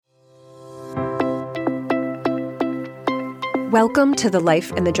Welcome to the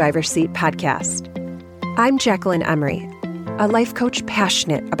Life in the Driver's Seat podcast. I'm Jacqueline Emery, a life coach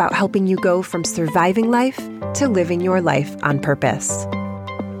passionate about helping you go from surviving life to living your life on purpose.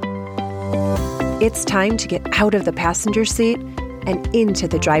 It's time to get out of the passenger seat and into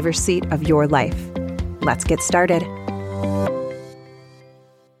the driver's seat of your life. Let's get started.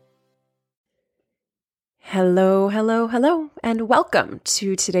 Hello, and welcome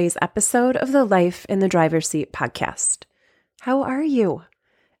to today's episode of the Life in the Driver's Seat podcast. How are you?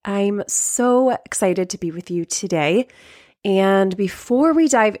 I'm so excited to be with you today. And before we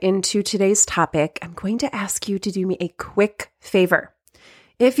dive into today's topic, I'm going to ask you to do me a quick favor.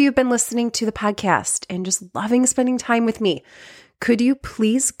 If you've been listening to the podcast and just loving spending time with me, could you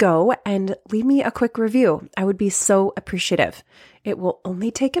please go and leave me a quick review? I would be so appreciative. It will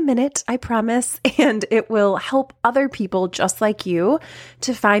only take a minute, I promise, and it will help other people just like you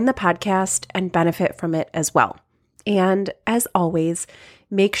to find the podcast and benefit from it as well. And as always,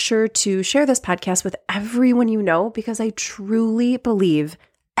 make sure to share this podcast with everyone you know, because I truly believe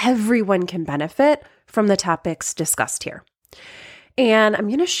everyone can benefit from the topics discussed here. And I'm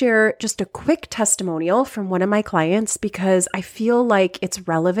going to share just a quick testimonial from one of my clients because I feel like it's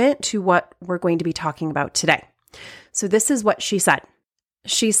relevant to what we're going to be talking about today. So this is what she said.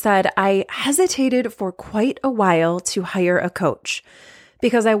 She said, I hesitated for quite a while to hire a coach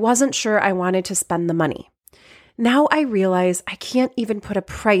because I wasn't sure I wanted to spend the money. Now I realize I can't even put a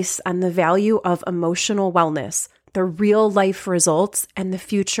price on the value of emotional wellness, the real life results, and the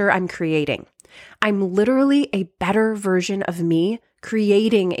future I'm creating. I'm literally a better version of me,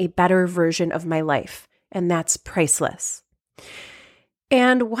 creating a better version of my life, and that's priceless.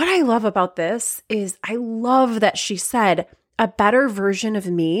 And what I love about this is I love that she said, a better version of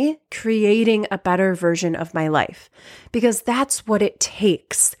me, creating a better version of my life, because that's what it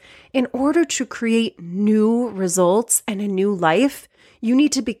takes. In order to create new results and a new life, you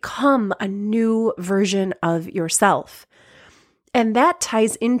need to become a new version of yourself. And that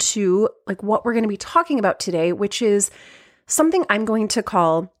ties into what we're going to be talking about today, which is something I'm going to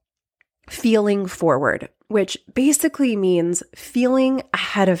call feeling forward, which basically means feeling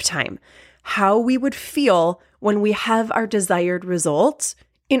ahead of time, how we would feel when we have our desired results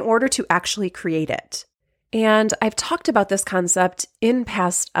in order to actually create it. And I've talked about this concept in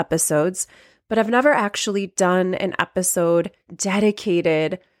past episodes, but I've never actually done an episode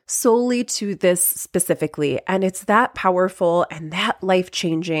dedicated solely to this specifically. And it's that powerful and that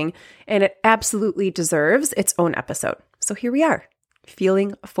life-changing, and it absolutely deserves its own episode. So here we are,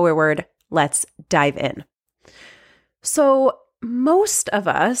 feeling forward. Let's dive in. So most of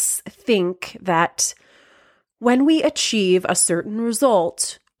us think that when we achieve a certain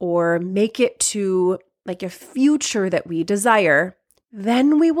result or make it to a future that we desire,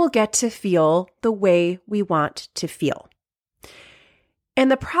 then we will get to feel the way we want to feel. And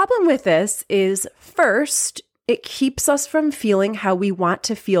the problem with this is, first, it keeps us from feeling how we want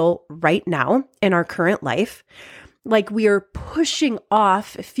to feel right now in our current life. Like we are pushing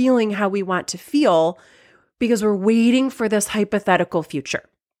off feeling how we want to feel because we're waiting for this hypothetical future.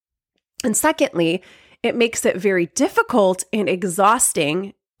 And secondly, it makes it very difficult and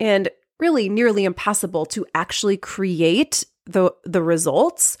exhausting and really nearly impossible to actually create the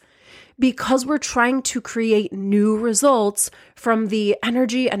results because we're trying to create new results from the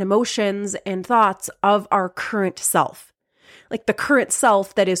energy and emotions and thoughts of our current self, like the current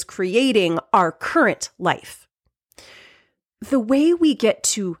self that is creating our current life. The way we get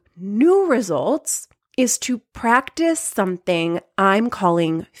to new results is to practice something I'm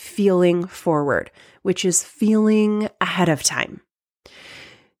calling feeling forward, which is feeling ahead of time.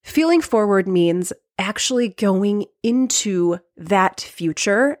 Feeling forward means actually going into that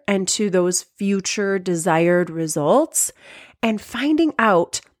future and to those future desired results and finding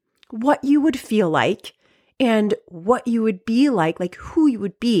out what you would feel like and what you would be like who you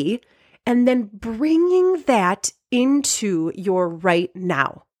would be, and then bringing that into your right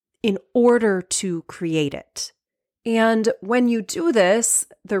now in order to create it. And when you do this,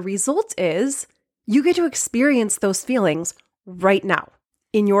 the result is you get to experience those feelings right now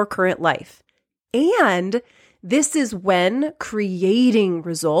in your current life. And this is when creating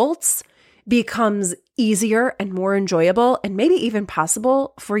results becomes easier and more enjoyable and maybe even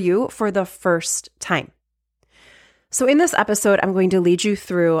possible for you for the first time. So in this episode, I'm going to lead you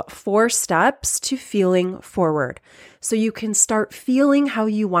through 4 steps to feeling forward so you can start feeling how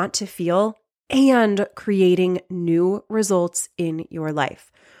you want to feel and creating new results in your life.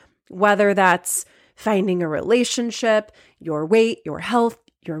 Whether that's finding a relationship, your weight, your health,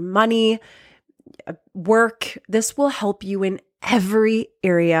 your money, work, this will help you in every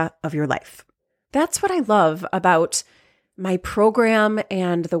area of your life. That's what I love about my program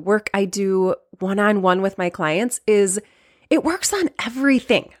and the work I do one-on-one with my clients is it works on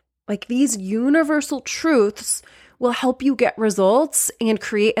everything. Like these universal truths will help you get results and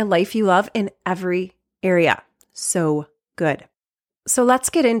create a life you love in every area. So good. So let's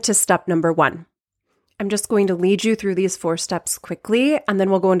get into step number 1. I'm just going to lead you through these 4 steps quickly, and then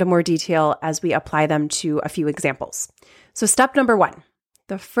we'll go into more detail as we apply them to a few examples. So step number 1,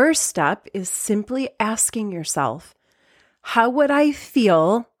 the first step is simply asking yourself, how would I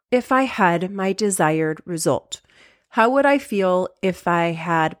feel if I had my desired result? How would I feel if I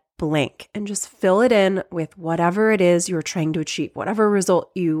had blank? And just fill it in with whatever it is you're trying to achieve, whatever result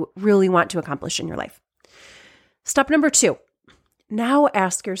you really want to accomplish in your life. Step number 2, now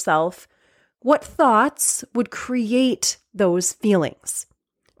ask yourself, what thoughts would create those feelings?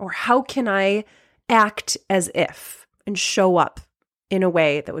 Or how can I act as if and show up in a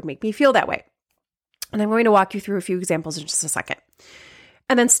way that would make me feel that way? And I'm going to walk you through a few examples in just a second.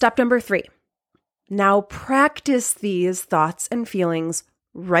 And then step number 3, now practice these thoughts and feelings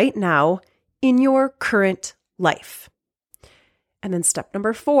right now in your current life. And then step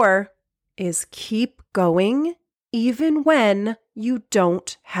number 4 is keep going even when you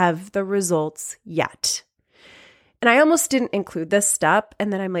don't have the results yet. And I almost didn't include this step.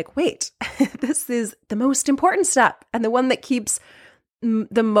 And then I'm like, wait, this is the most important step and the one that keeps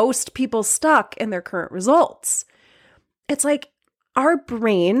the most people stuck in their current results. It's like our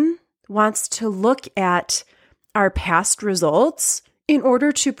brain wants to look at our past results in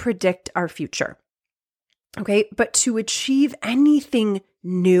order to predict our future. Okay, but to achieve anything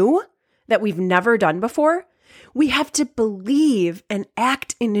new that we've never done before, we have to believe and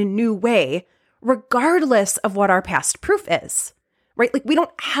act in a new way, regardless of what our past proof is, right? Like we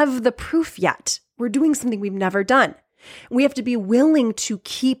don't have the proof yet. We're doing something we've never done. We have to be willing to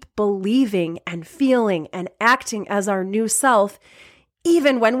keep believing and feeling and acting as our new self,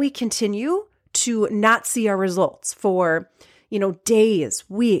 even when we continue to not see our results for, days,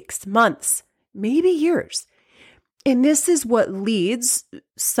 weeks, months, maybe years. And this is what leads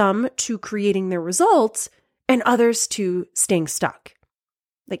some to creating their results and others to staying stuck.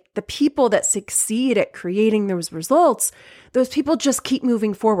 Like the people that succeed at creating those results, those people just keep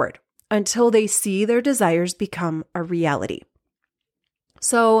moving forward until they see their desires become a reality.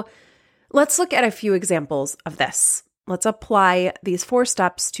 So let's look at a few examples of this. Let's apply these 4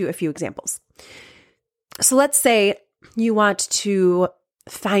 steps to a few examples. So let's say you want to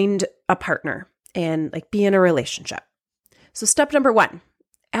find a partner and be in a relationship. So step number 1,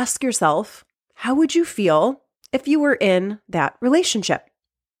 ask yourself, how would you feel if you were in that relationship?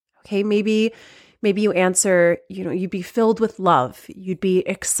 Okay, maybe you answer, you'd be filled with love. You'd be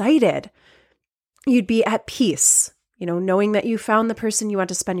excited. You'd be at peace, knowing that you found the person you want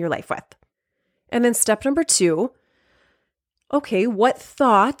to spend your life with. And then step number 2, okay, what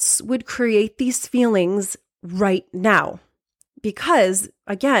thoughts would create these feelings right now? Because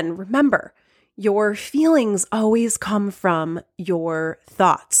again, remember, your feelings always come from your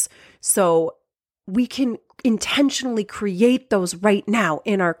thoughts. So we can intentionally create those right now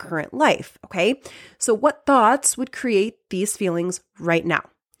in our current life, okay? So what thoughts would create these feelings right now?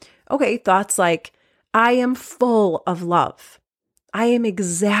 Okay, thoughts like, I am full of love. I am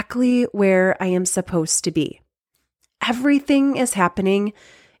exactly where I am supposed to be. Everything is happening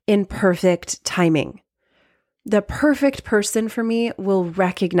in perfect timing. The perfect person for me will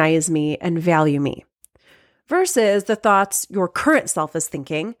recognize me and value me. Versus the thoughts your current self is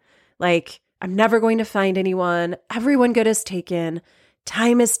thinking, like, I'm never going to find anyone, everyone good is taken,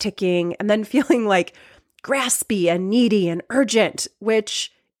 time is ticking, and then feeling like graspy and needy and urgent,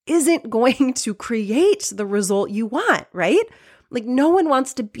 which isn't going to create the result you want, right? Like no one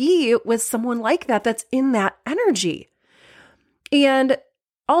wants to be with someone like that that's in that energy. And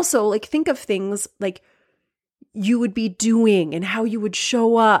also think of things like you would be doing and how you would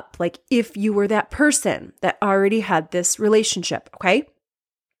show up, like if you were that person that already had this relationship, okay?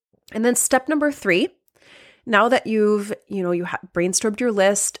 And then step number 3, now that you've, you have brainstormed your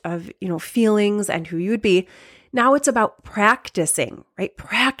list of, feelings and who you would be, now it's about practicing, right?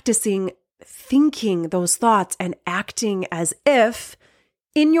 Practicing thinking those thoughts and acting as if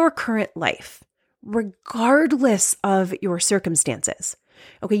in your current life, regardless of your circumstances.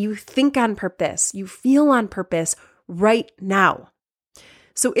 Okay, you think on purpose, you feel on purpose right now.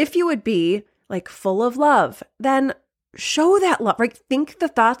 So if you would be full of love, then show that love, right? Think the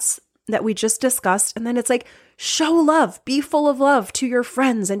thoughts that we just discussed, and then it's show love, be full of love to your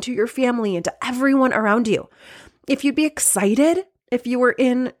friends and to your family and to everyone around you. If you'd be excited, if you were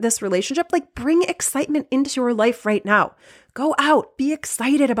in this relationship, bring excitement into your life right now. Go out, be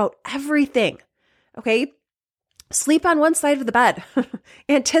excited about everything. Okay. Sleep on one side of the bed.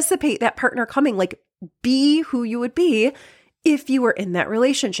 Anticipate that partner coming. Like, be who you would be if you were in that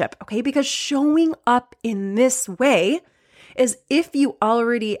relationship, okay? Because showing up in this way, as if you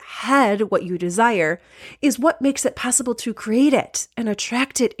already had what you desire, is what makes it possible to create it and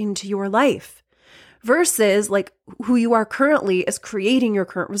attract it into your life. Versus like who you are currently is creating your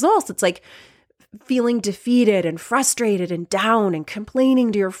current results. It's like feeling defeated and frustrated and down and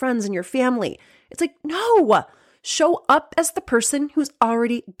complaining to your friends and your family. It's like, no, show up as the person who's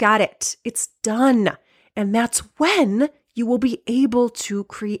already got it. It's done. And that's when you will be able to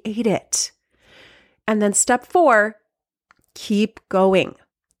create it. And then step 4, keep going.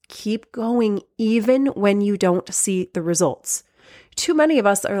 Keep going even when you don't see the results. Too many of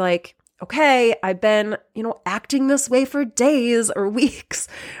us are like, okay, I've been, acting this way for days or weeks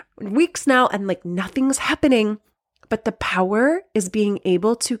now, and like nothing's happening. But the power is being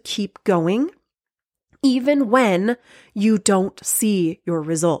able to keep going even when you don't see your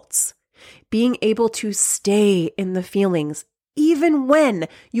results. Being able to stay in the feelings even when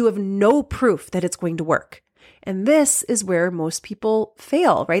you have no proof that it's going to work. And this is where most people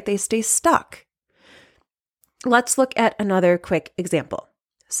fail, right? They stay stuck. Let's look at another quick example.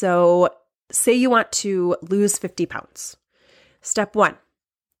 So say you want to lose 50 pounds. Step 1,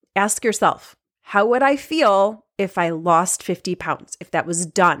 ask yourself, how would I feel if I lost 50 pounds, if that was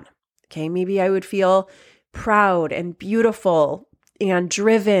done? Okay, maybe I would feel proud and beautiful and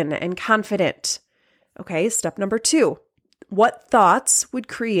driven and confident. Okay, step number 2, what thoughts would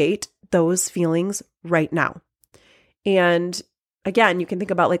create those feelings right now? And again, you can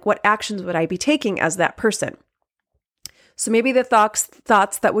think about like, what actions would I be taking as that person? So maybe the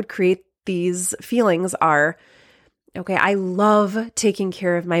thoughts that would create these feelings are, okay, I love taking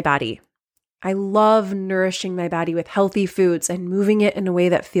care of my body. I love nourishing my body with healthy foods and moving it in a way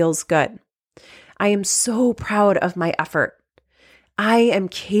that feels good. I am so proud of my effort. I am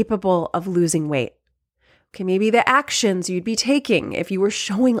capable of losing weight. Okay, maybe the actions you'd be taking if you were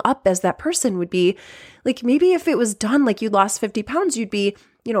showing up as that person would be like, maybe if it was done, like you lost 50 pounds, you'd be,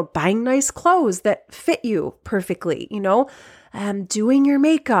 buying nice clothes that fit you perfectly, doing your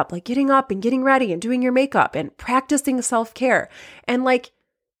makeup, like getting up and getting ready and doing your makeup and practicing self-care and like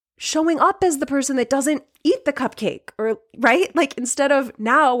showing up as the person that doesn't eat the cupcake, or right? Like instead of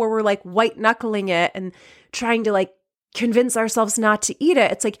now where we're like white knuckling it and trying to like convince ourselves not to eat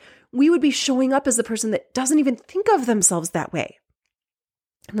it, it's like we would be showing up as the person that doesn't even think of themselves that way.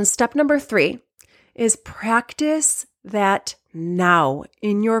 And then step number 3 is practice that now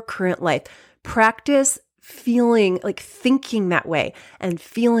in your current life. Practice feeling like thinking that way and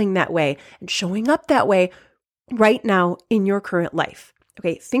feeling that way and showing up that way right now in your current life.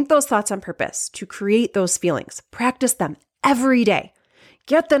 Okay, think those thoughts on purpose to create those feelings. Practice them every day.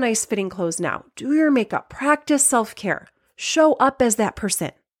 Get the nice fitting clothes now. Do your makeup. Practice self-care. Show up as that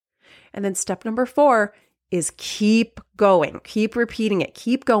person. And then step number 4 is keep going. Keep repeating it.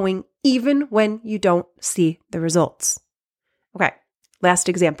 Keep going even when you don't see the results. Okay, last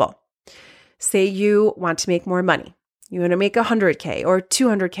example. Say you want to make more money. You want to make 100K or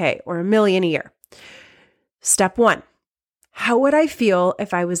 200K or $1 million a year. Step 1, how would I feel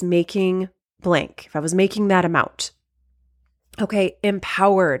if I was making blank, if I was making that amount? Okay,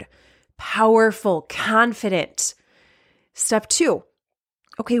 empowered, powerful, confident. Step 2,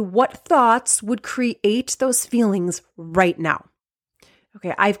 okay, what thoughts would create those feelings right now?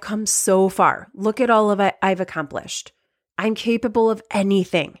 Okay, I've come so far. Look at all of it I've accomplished. I'm capable of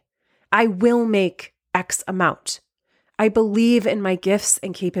anything. I will make X amount. I believe in my gifts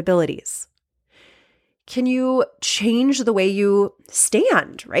and capabilities. Can you change the way you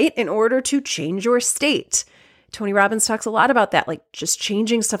stand, right? In order to change your state. Tony Robbins talks a lot about that, like just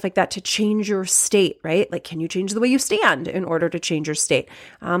changing stuff like that to change your state, right? Like, can you change the way you stand in order to change your state?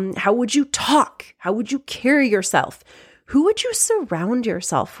 How would you talk? How would you carry yourself? Who would you surround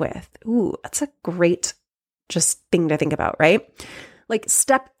yourself with? Ooh, that's a great just thing to think about, right? Like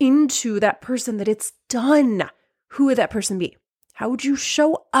step into that person that it's done. Who would that person be? How would you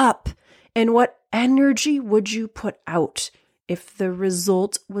show up? And what energy would you put out if the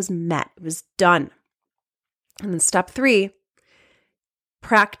result was met, was done? And then step 3,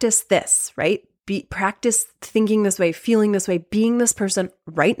 practice this, right? Practice thinking this way, feeling this way, being this person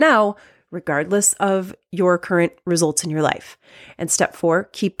right now, regardless of your current results in your life. And step 4,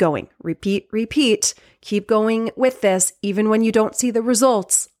 keep going. Repeat, keep going with this, even when you don't see the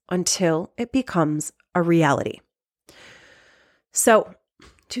results, until it becomes a reality. So,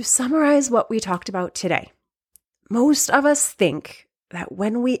 to summarize what we talked about today, most of us think that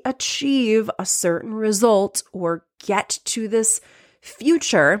when we achieve a certain result or get to this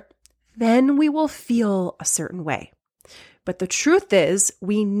future, then we will feel a certain way. But the truth is,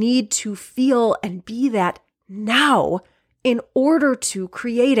 we need to feel and be that now in order to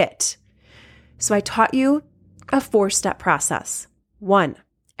create it. So I taught you a 4-step process. 1,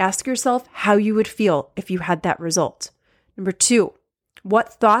 ask yourself how you would feel if you had that result. Number 2,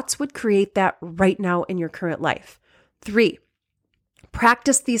 what thoughts would create that right now in your current life? 3,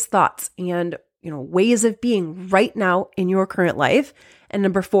 practice these thoughts and ways of being right now in your current life. And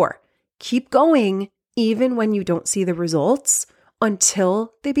number 4, keep going even when you don't see the results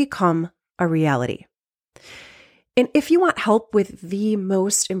until they become a reality. And if you want help with the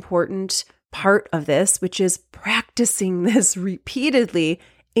most important part of this, which is practicing this repeatedly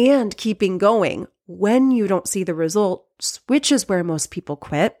and keeping going when you don't see the results, which is where most people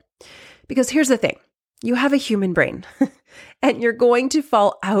quit. Because here's the thing, you have a human brain and you're going to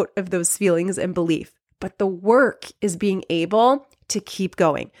fall out of those feelings and belief. But the work is being able to keep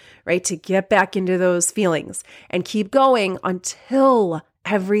going, right? To get back into those feelings and keep going until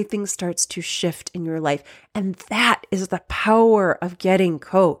everything starts to shift in your life. And that is the power of getting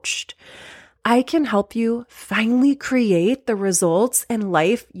coached. I can help you finally create the results and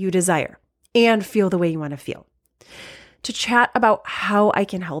life you desire and feel the way you want to feel. To chat about how I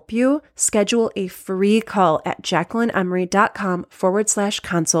can help you, schedule a free call at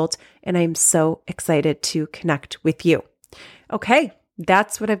JacquelineEmery.com/consult. And I'm so excited to connect with you. Okay,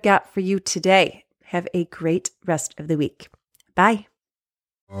 that's what I've got for you today. Have a great rest of the week. Bye.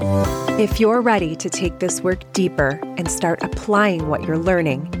 If you're ready to take this work deeper and start applying what you're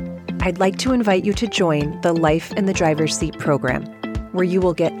learning, I'd like to invite you to join the Life in the Driver's Seat program, where you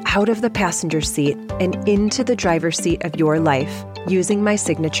will get out of the passenger seat and into the driver's seat of your life using my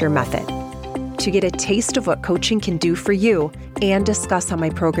signature method. To get a taste of what coaching can do for you and discuss how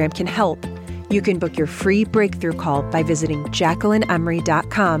my program can help, you can book your free breakthrough call by visiting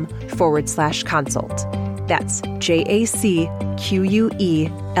JacquelineEmery.com/consult. That's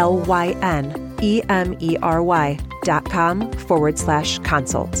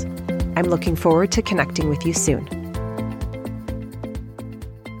JacquelineEmery.com/consult. I'm looking forward to connecting with you soon.